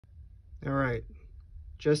All right,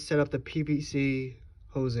 just set up the PVC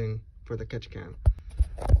hosing for the catch can.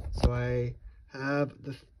 So I have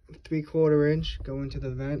the 3/4 inch going to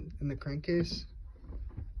the vent in the crankcase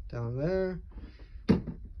down there.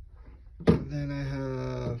 And then I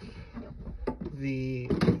have the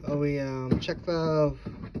OEM check valve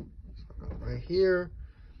right here.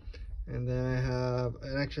 And then I have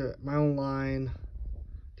an extra, my own line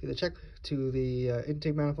to the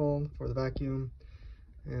intake manifold for the vacuum.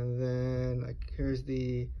 And then here's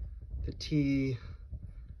the T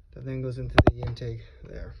that then goes into the intake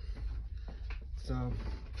there. So,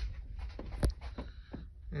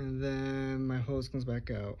 and then my hose comes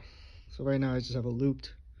back out. So right now I just have a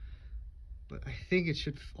looped, but I think it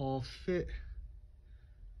should all fit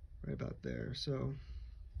right about there. So,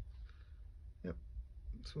 yep,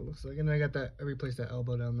 that's what it looks like. And then I replaced that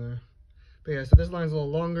elbow down there. But yeah, so this line's a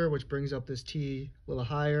little longer, which brings up this T a little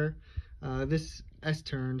higher. This S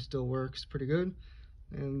turn still works pretty good.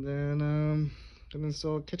 And then I'm gonna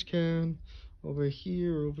install a catch can over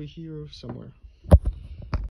here, somewhere.